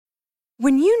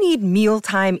When you need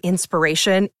mealtime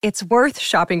inspiration, it's worth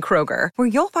shopping Kroger, where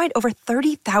you'll find over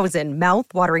 30,000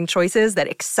 mouth-watering choices that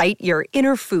excite your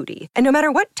inner foodie. And no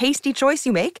matter what tasty choice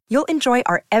you make, you'll enjoy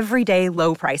our everyday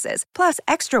low prices, plus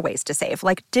extra ways to save,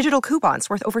 like digital coupons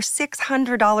worth over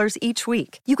 $600 each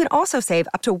week. You can also save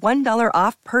up to $1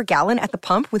 off per gallon at the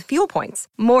pump with fuel points.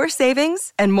 More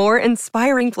savings and more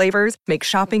inspiring flavors make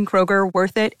shopping Kroger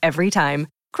worth it every time.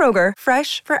 Kroger,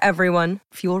 fresh for everyone.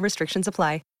 Fuel restrictions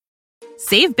apply.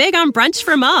 Save big on brunch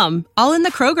for mom, all in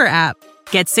the Kroger app.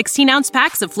 Get 16-ounce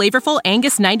packs of flavorful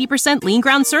Angus 90% lean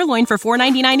ground sirloin for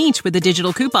 $4.99 each with a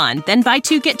digital coupon. Then buy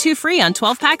 2, get 2 free on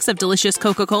 12 packs of delicious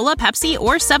Coca-Cola, Pepsi,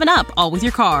 or 7-Up, all with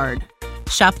your card.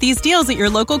 Shop these deals at your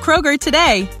local Kroger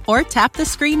today, or tap the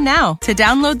screen now to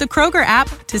download the Kroger app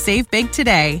to save big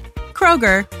today.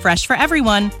 Kroger, fresh for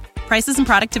everyone. Prices and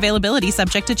product availability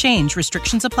subject to change.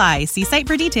 Restrictions apply. See site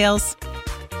for details.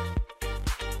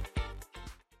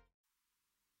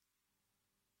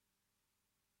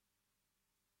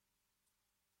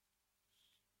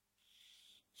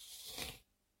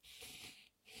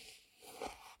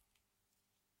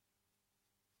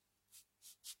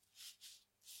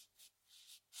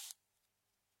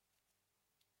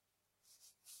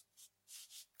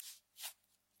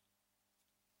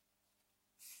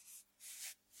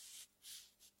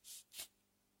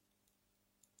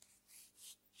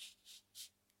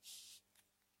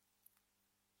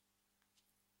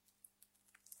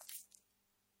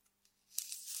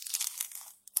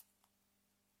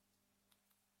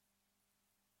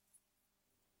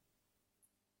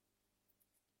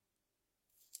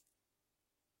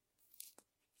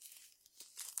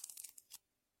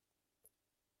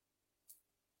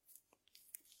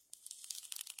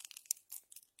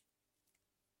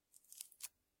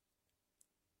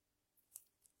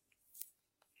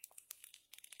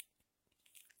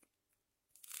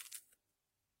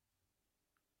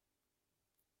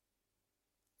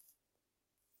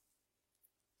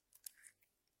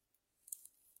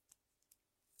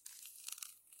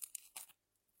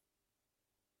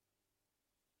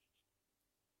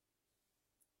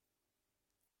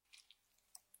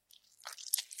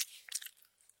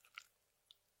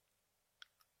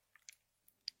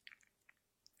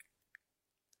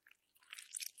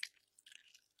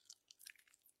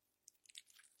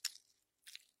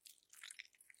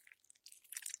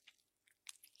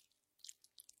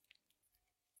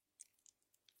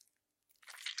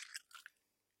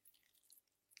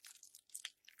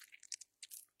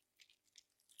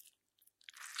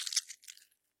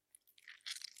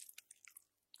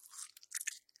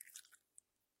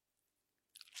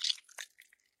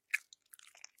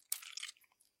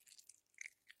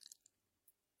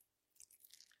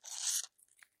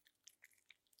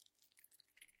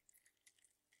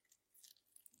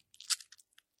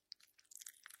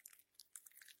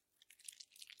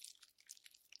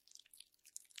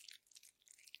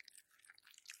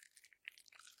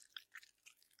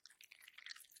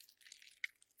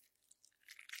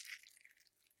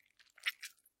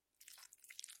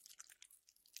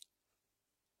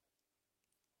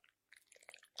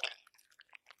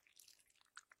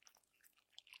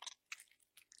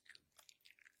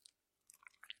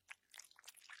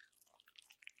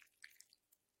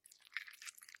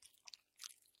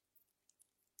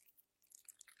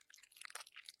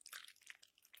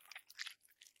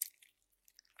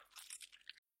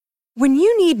 When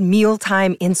you need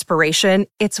mealtime inspiration,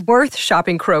 it's worth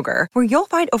shopping Kroger, where you'll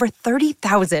find over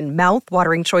 30,000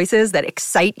 mouth-watering choices that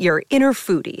excite your inner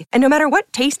foodie. And no matter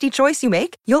what tasty choice you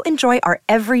make, you'll enjoy our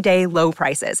everyday low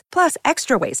prices, plus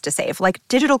extra ways to save, like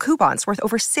digital coupons worth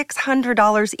over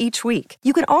 $600 each week.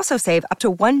 You can also save up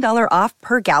to $1 off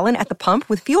per gallon at the pump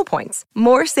with fuel points.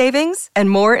 More savings and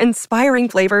more inspiring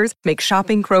flavors make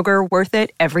shopping Kroger worth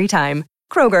it every time.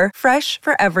 Kroger, fresh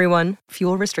for everyone.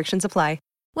 Fuel restrictions apply.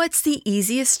 What's the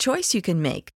easiest choice you can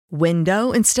make?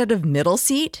 Window instead of middle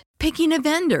seat? Picking a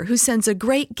vendor who sends a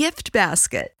great gift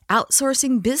basket?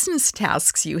 Outsourcing business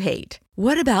tasks you hate?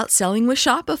 What about selling with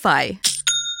Shopify?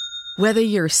 Whether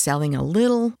you're selling a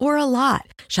little or a lot,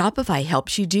 Shopify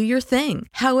helps you do your thing,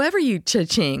 however you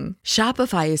cha-ching.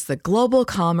 Shopify is the global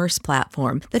commerce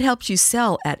platform that helps you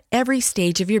sell at every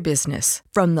stage of your business.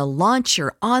 From the launch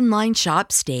your online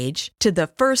shop stage to the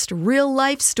first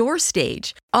real-life store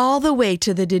stage, all the way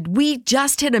to the did we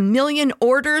just hit a million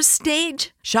orders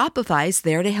stage. Shopify's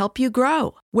there to help you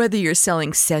grow. Whether you're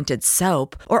selling scented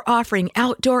soap or offering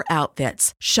outdoor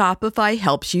outfits, Shopify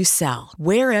helps you sell.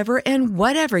 Wherever and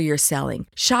whatever you're selling,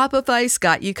 Shopify's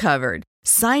got you covered.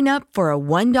 Sign up for a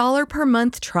 $1 per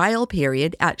month trial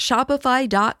period at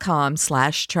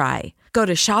shopify.com/try. Go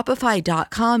to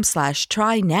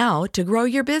shopify.com/try now to grow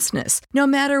your business, no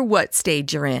matter what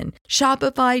stage you're in.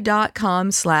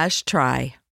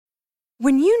 Shopify.com/try.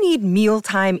 When you need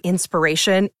mealtime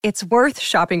inspiration, it's worth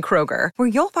shopping Kroger, where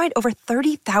you'll find over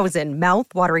 30,000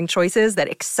 mouth-watering choices that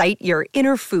excite your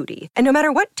inner foodie. And no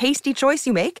matter what tasty choice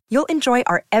you make, you'll enjoy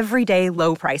our everyday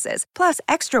low prices, plus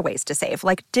extra ways to save,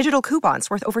 like digital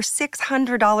coupons worth over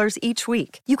 $600 each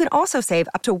week. You can also save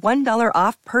up to $1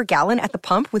 off per gallon at the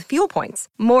pump with fuel points.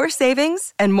 More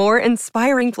savings and more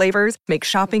inspiring flavors make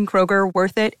shopping Kroger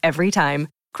worth it every time.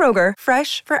 Kroger,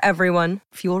 fresh for everyone.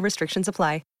 Fuel restrictions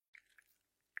apply.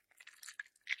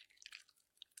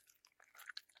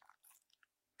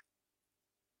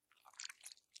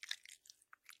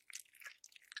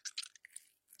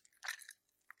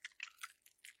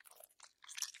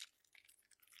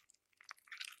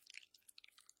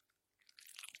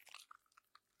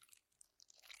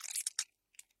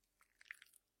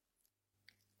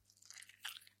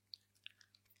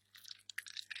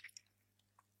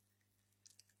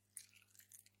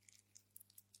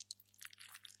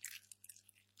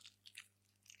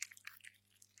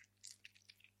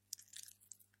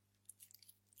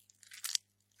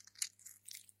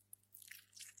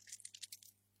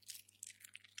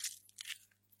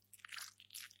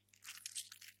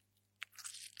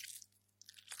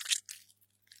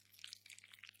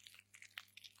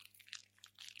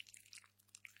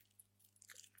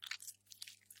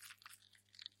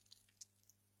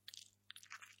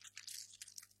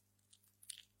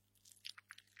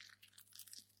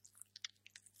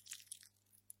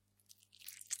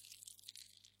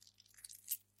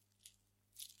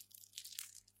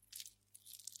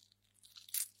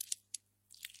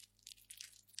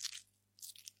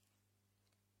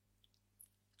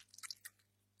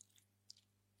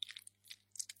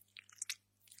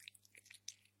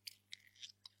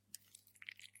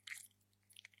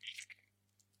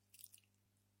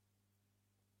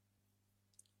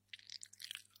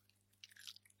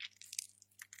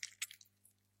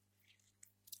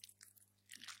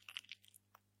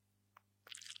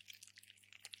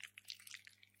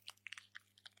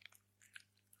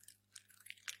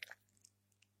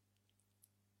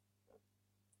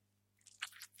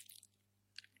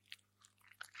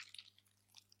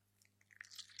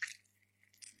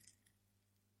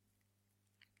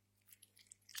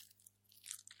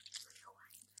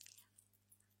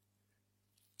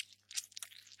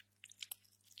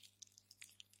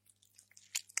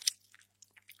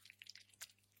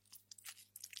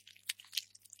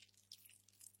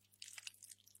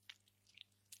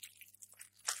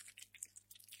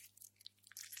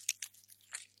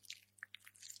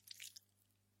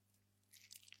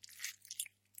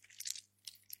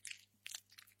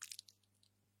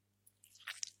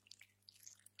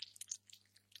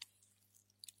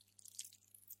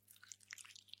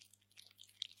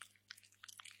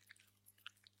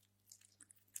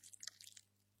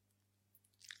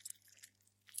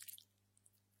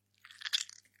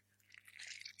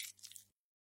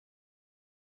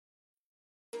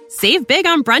 Save big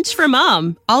on brunch for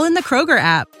mom, all in the Kroger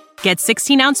app. Get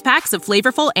 16-ounce packs of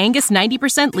flavorful Angus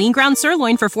 90% lean ground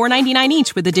sirloin for $4.99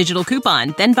 each with a digital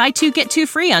coupon. Then buy 2, get 2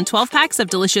 free on 12 packs of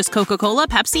delicious Coca-Cola,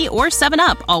 Pepsi, or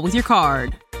 7-Up, all with your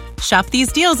card. Shop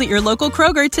these deals at your local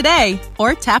Kroger today,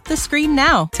 or tap the screen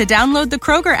now to download the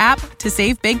Kroger app to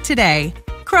save big today.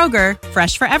 Kroger,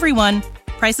 fresh for everyone.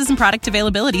 Prices and product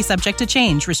availability subject to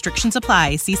change. Restrictions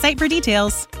apply. See site for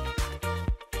details.